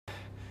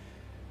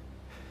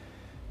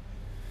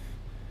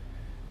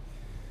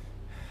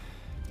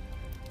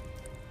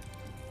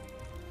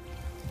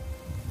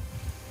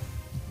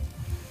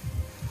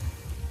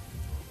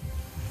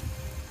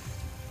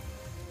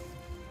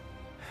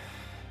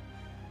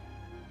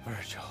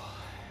Virgil.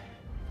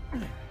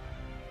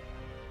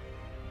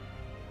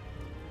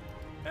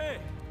 Hey,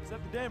 is that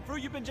the damn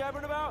fruit you've been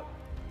jabbering about?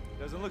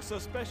 Doesn't look so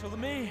special to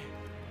me.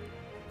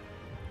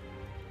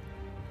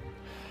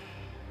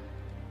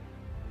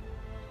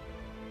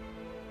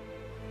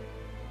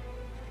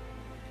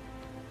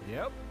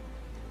 Yep.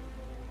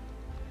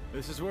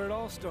 This is where it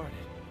all started.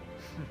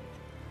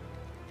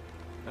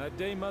 That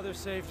day Mother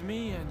saved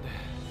me and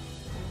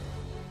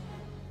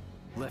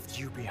left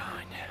you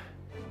behind.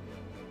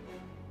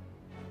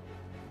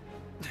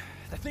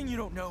 The thing you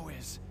don't know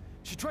is,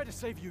 she tried to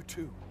save you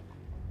too.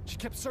 She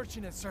kept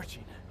searching and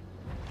searching.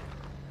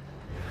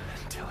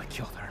 Until I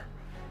killed her.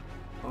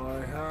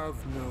 I have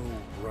no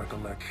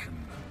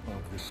recollection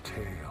of this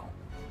tale.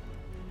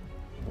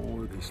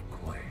 Or this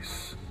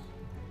place.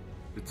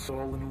 It's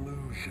all an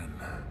illusion.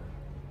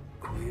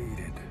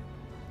 Created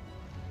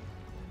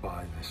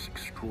by this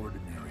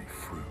extraordinary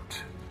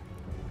fruit.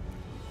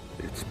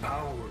 Its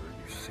power,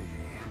 you see,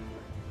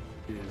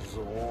 is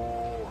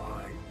all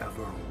I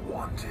ever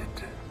wanted.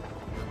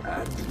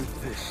 And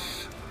with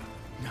this,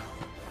 No.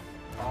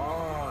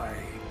 I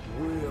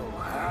will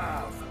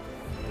have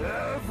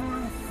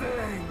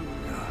everything!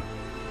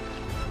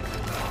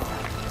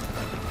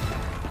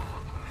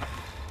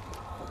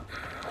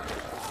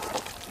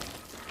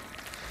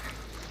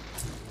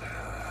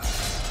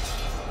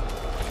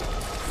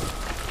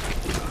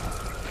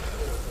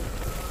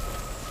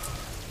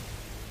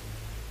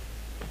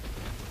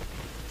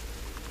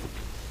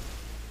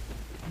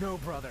 No,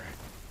 brother.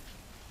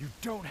 You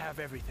don't have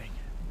everything.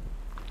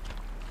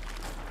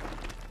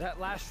 That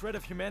last shred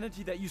of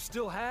humanity that you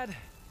still had,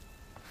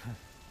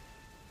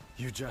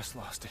 you just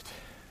lost it.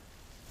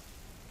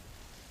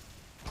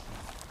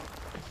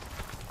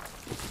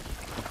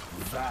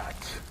 That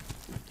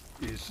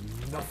is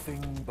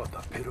nothing but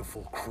the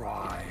pitiful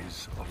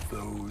cries of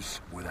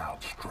those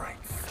without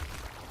strength.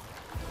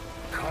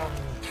 Come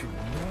to me,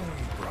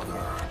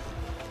 brother.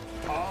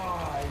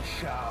 I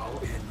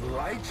shall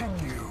enlighten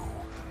you.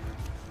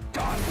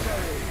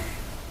 Dante!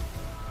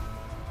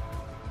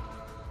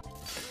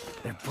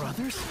 They're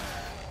brothers?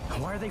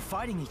 Why are they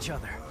fighting each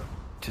other?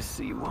 To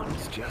see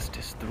one's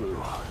justice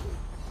through,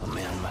 a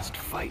man must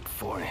fight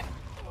for it,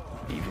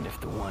 even if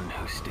the one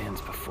who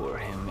stands before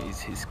him is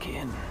his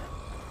kin.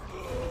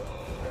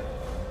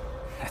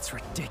 That's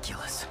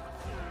ridiculous.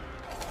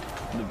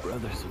 The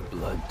brothers of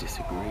blood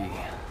disagree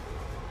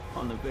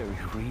on the very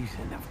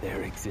reason of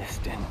their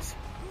existence.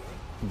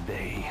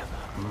 They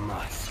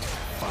must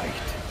fight.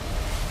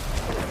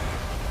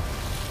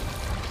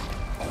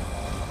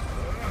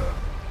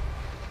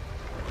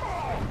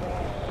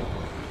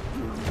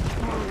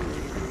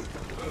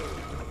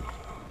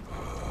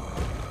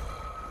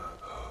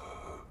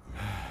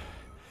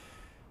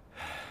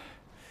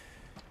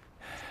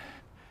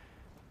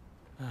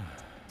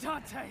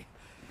 Dante!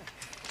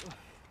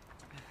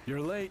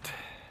 You're late.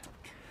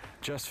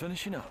 Just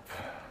finishing up.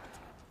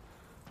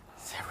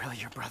 Is that really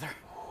your brother?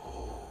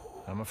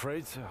 I'm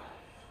afraid so.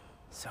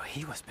 So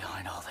he was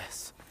behind all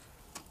this.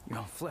 Your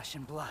own flesh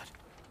and blood.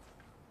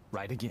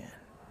 Right again.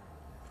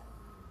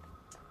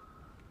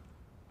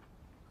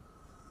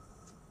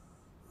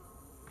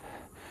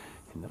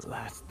 In the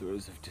last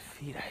throes of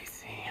defeat, I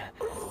see.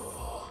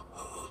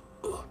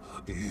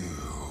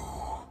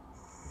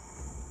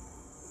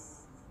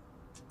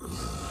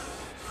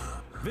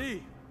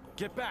 V,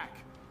 get back.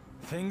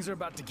 Things are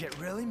about to get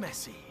really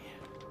messy.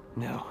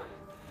 No.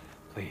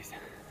 Please.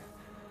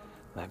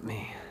 Let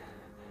me.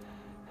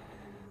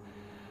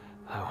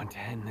 I want to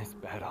end this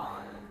battle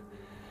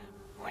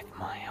with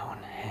my own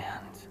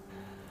hands.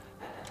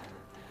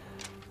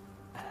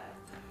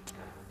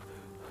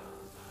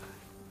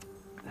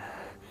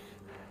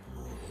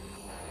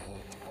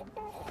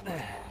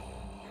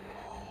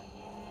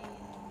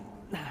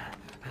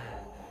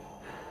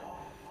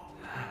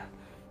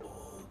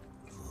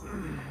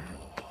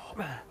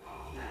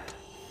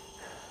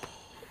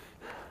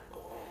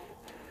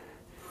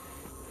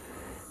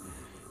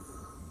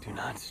 Do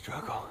not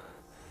struggle.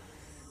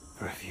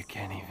 For if you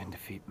can't even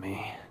defeat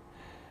me,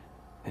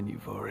 then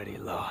you've already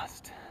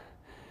lost.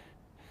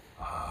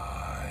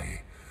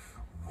 I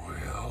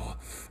will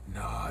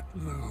not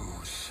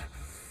lose.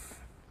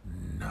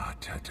 Not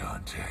to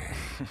Dante.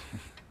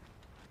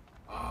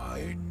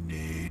 I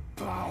need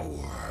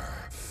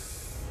power.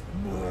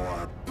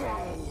 More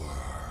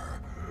power.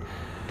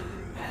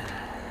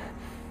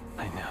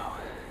 I know.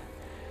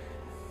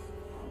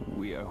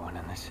 We are one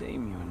and the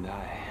same, you and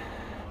I.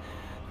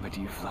 But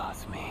you've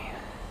lost me,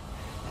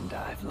 and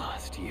I've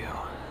lost you.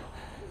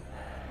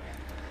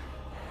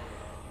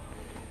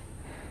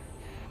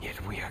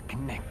 Yet we are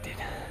connected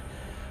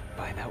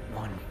by that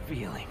one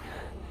feeling.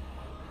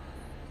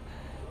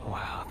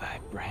 While thy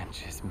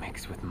branches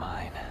mix with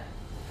mine,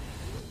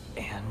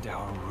 and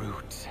our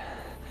roots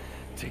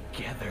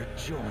together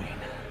join.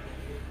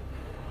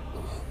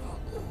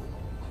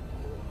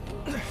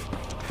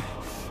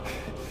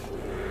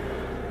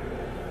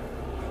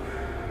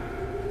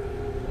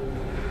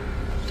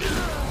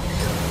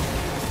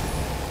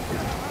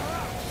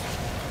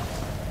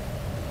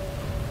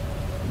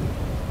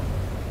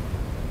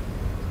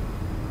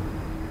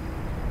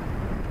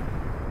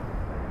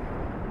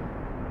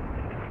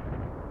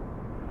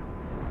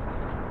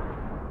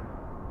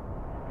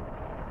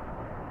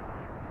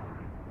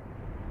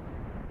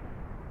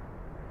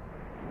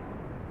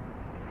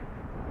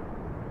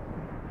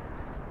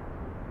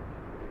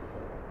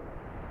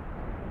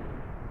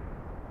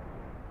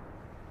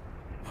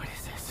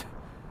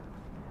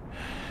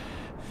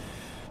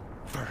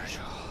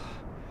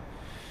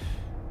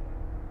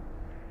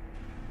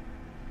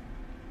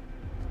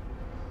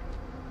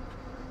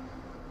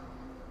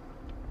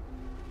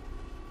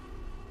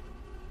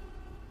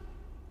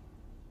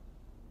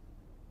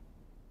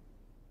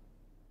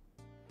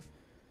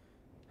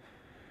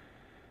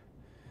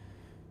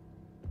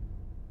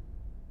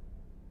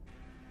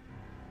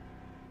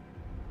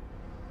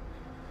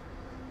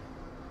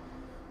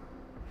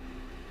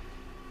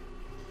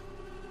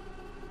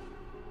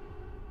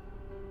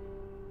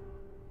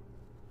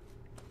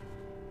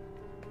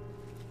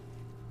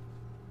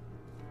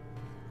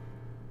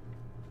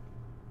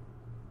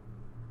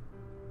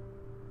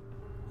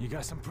 You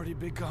got some pretty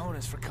big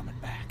cojones for coming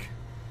back.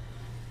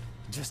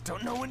 Just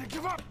don't know when to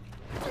give up!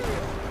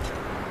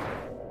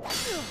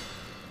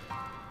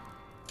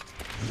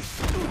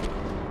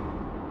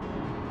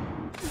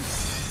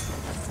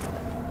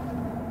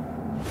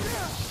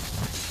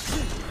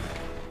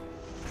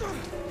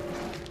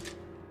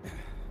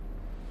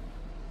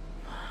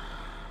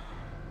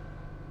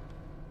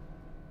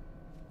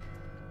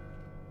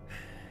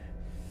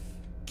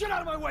 Get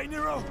out of my way,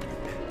 Nero!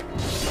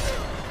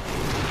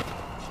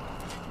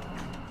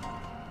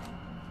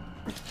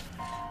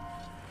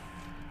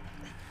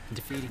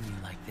 Defeating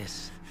you like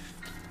this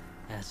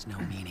has no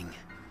meaning.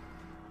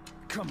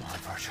 Come on,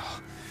 Virgil.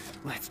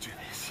 Let's do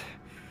this.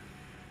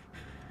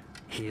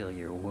 Heal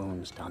your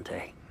wounds,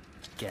 Dante.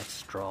 Get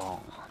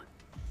strong.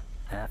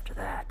 After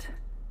that,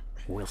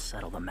 we'll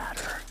settle the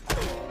matter.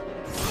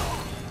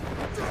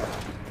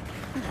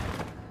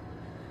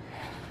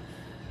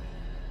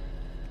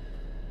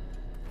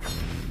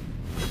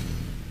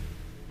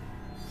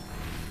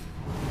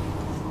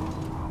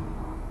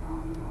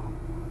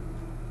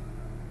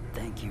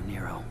 Thank you,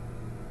 Nero.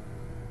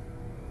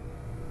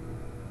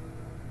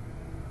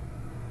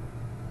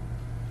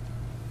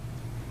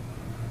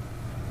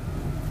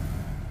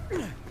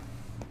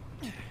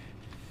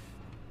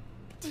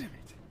 Damn it.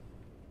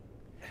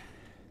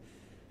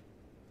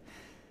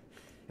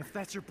 If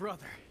that's your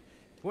brother,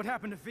 what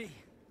happened to V?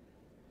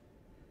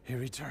 He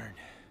returned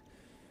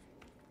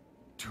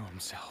to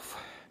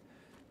himself.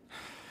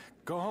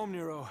 Go home,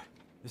 Nero.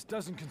 This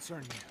doesn't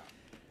concern you.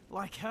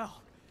 Like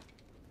hell.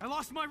 I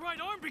lost my right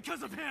arm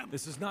because of him!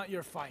 This is not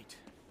your fight.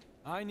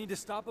 I need to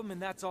stop him, and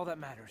that's all that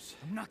matters.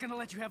 I'm not gonna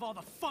let you have all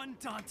the fun,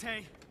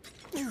 Dante!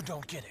 You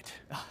don't get it.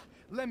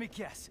 Let me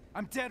guess.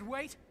 I'm dead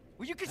weight?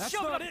 Well, you can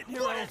shove it up. It,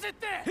 Nero. What is it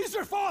then? He's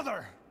your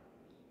father!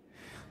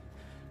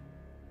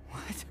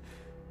 What?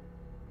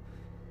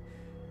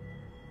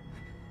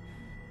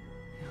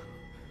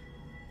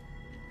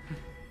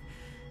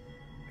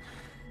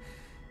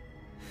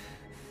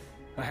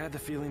 I had the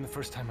feeling the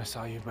first time I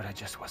saw you, but I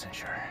just wasn't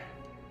sure.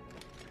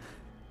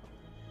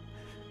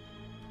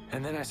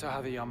 And then I saw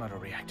how the Yamato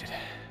reacted.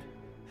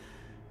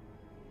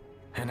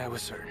 And I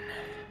was certain.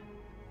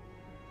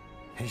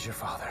 He's your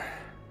father.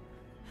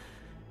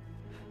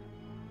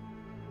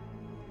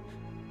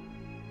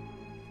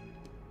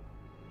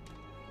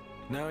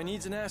 Now he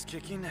needs an ass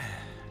kicking.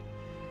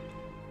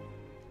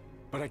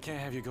 But I can't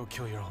have you go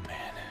kill your old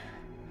man.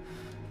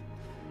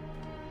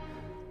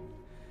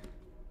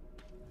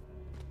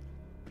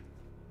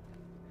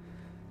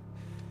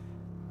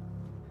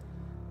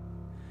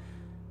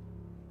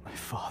 My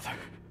father.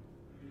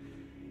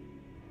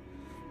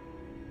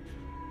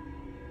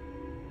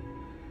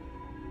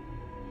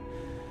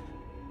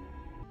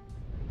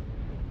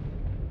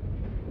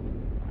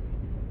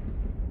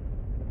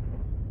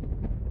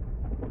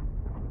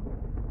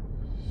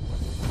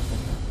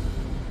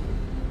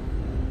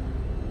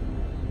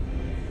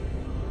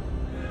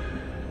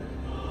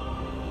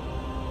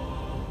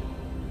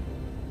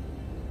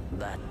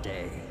 That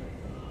day,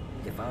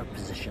 if our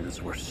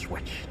positions were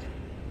switched,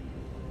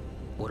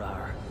 would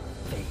our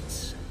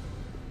fates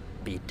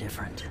be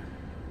different?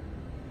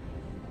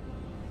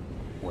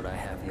 Would I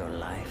have your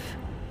life,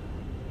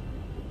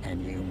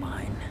 and you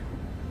mine?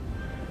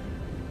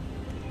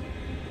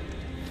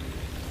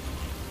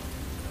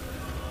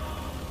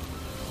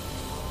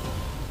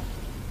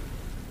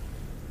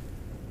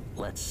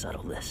 Let's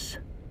settle this.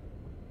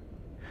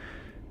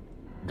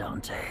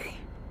 Dante.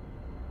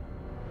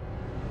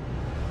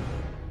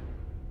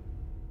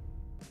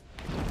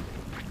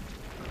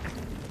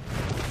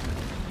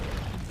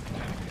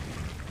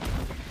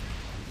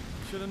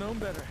 Should have known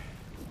better.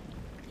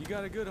 You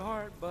got a good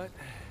heart, but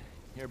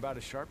you're about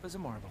as sharp as a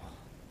marble.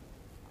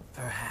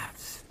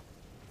 Perhaps.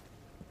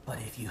 But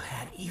if you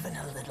had even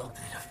a little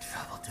bit of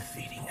trouble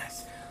defeating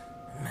us,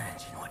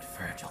 imagine what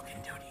Virgil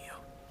can do to you.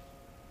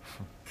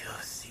 Go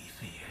see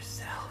for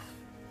yourself.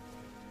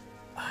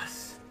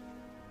 Us.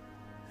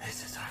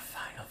 This is our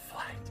final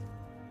flight.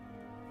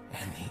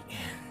 And the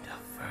end of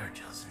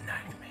Virgil's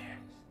nightmares.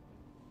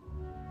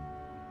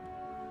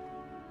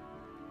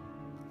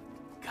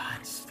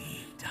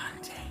 Godspeed,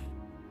 Dante.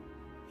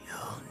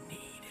 You'll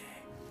need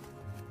it.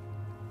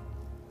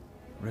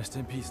 Rest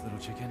in peace, little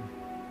chicken.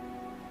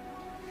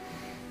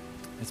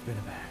 It's been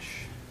a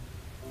bash.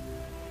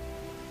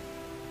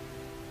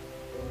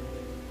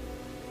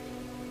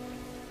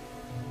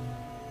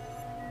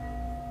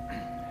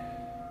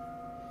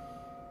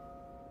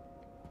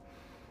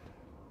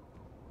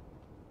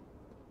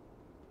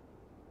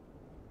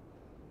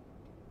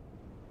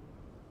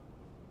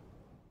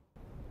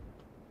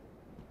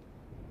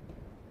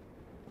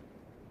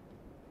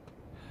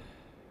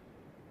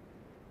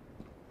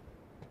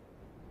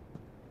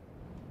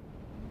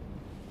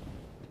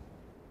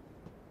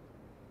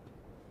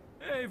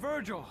 Hey,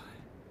 Virgil!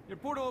 Your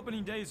portal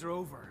opening days are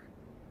over.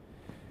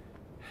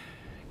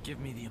 Give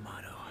me the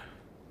Yamato.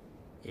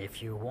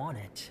 If you want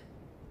it,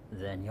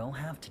 then you'll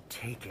have to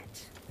take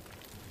it.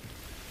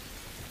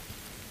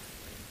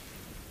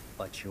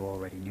 But you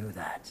already knew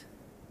that.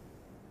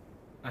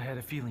 I had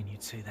a feeling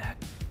you'd say that.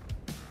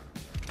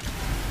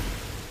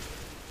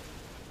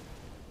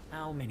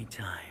 How many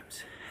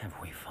times have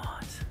we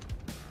fought?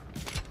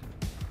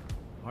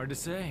 Hard to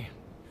say.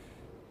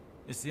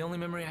 It's the only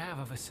memory I have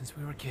of us since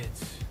we were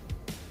kids.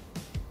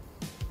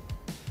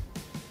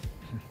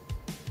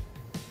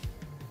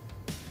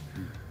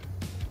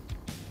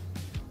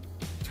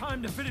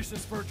 Time to finish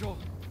this, Virgil.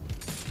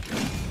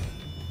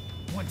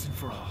 Once and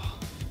for all.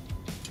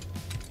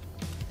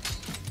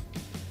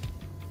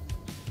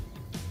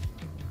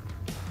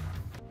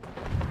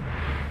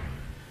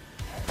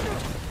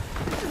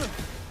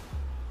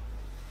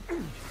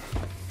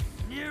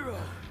 Nero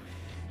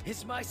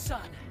is my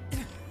son.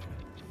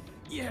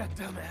 Yeah,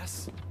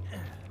 dumbass.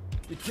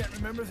 You can't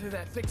remember through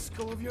that thick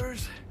skull of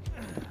yours?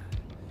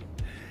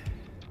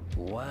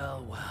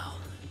 Well, well.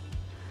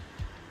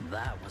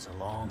 That was a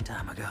long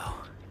time ago.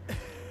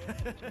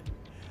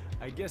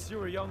 I guess you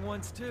were young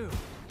once, too.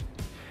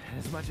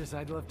 As much as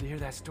I'd love to hear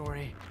that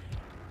story,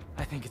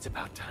 I think it's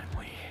about time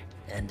we...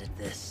 Ended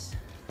this.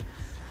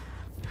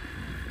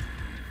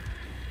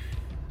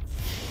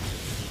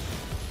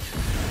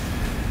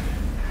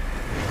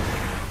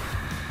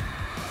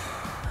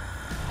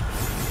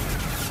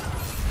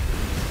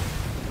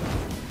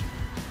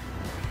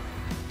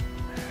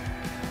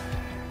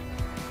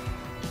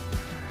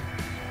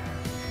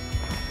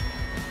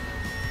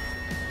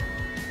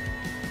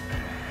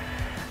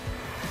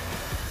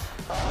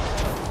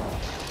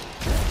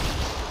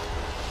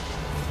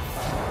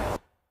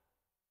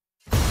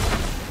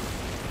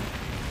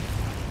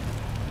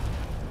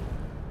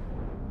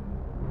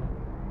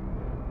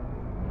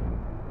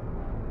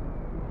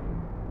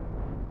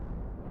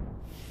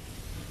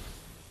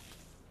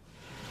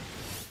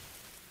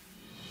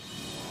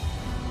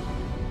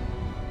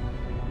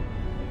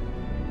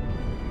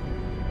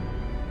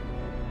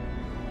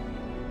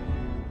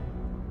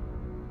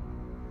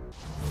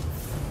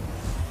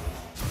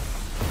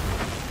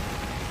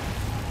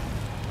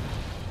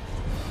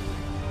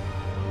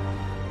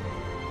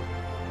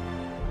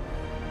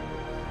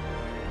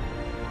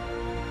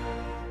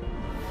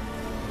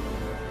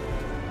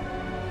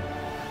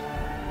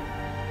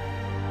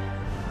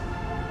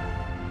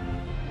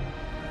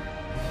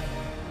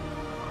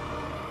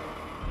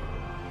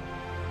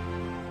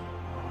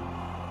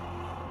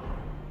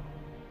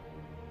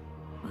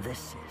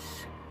 This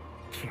is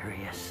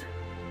curious.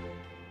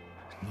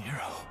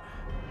 Nero.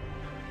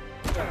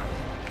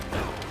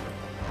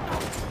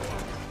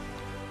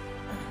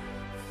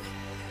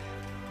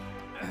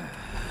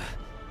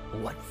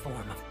 What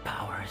form of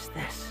power is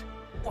this?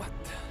 What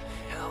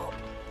the hell?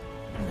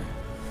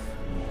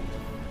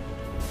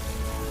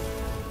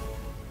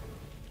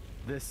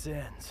 This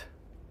ends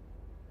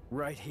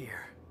right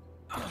here.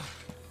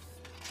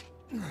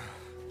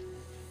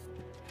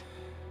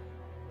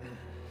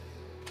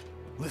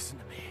 Listen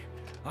to me.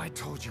 I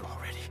told you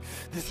already.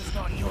 This is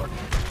not your...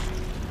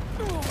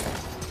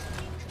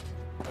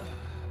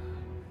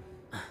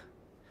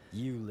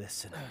 You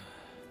listen,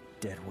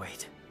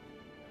 deadweight.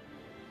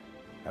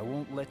 I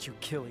won't let you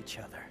kill each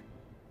other.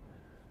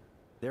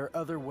 There are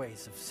other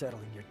ways of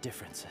settling your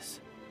differences.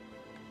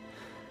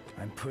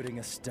 I'm putting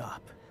a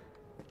stop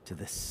to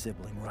this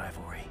sibling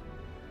rivalry.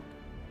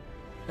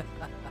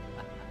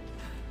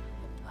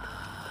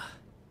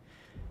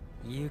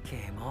 You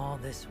came all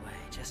this way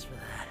just for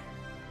that.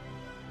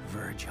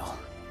 Virgil.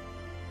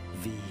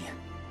 V.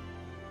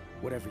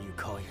 Whatever you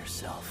call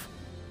yourself.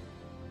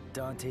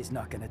 Dante's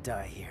not gonna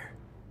die here.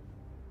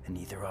 And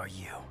neither are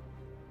you.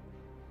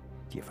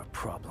 Do you have a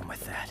problem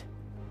with that?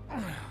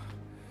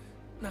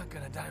 Not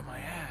gonna die my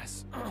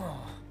ass.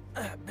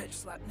 That bitch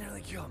slap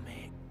nearly killed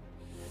me.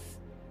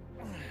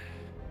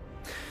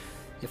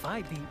 If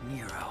I beat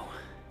Nero,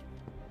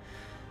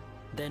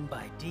 then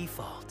by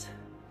default,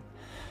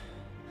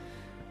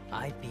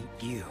 I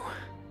beat you.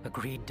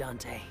 Agreed,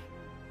 Dante?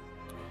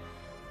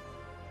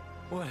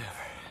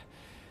 Whatever.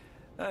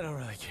 I don't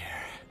really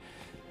care.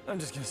 I'm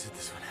just gonna sit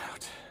this one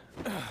out.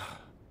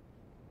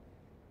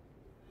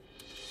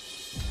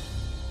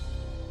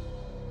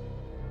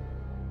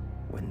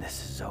 When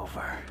this is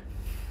over,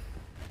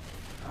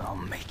 I'll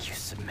make you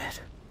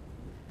submit.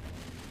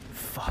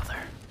 Father.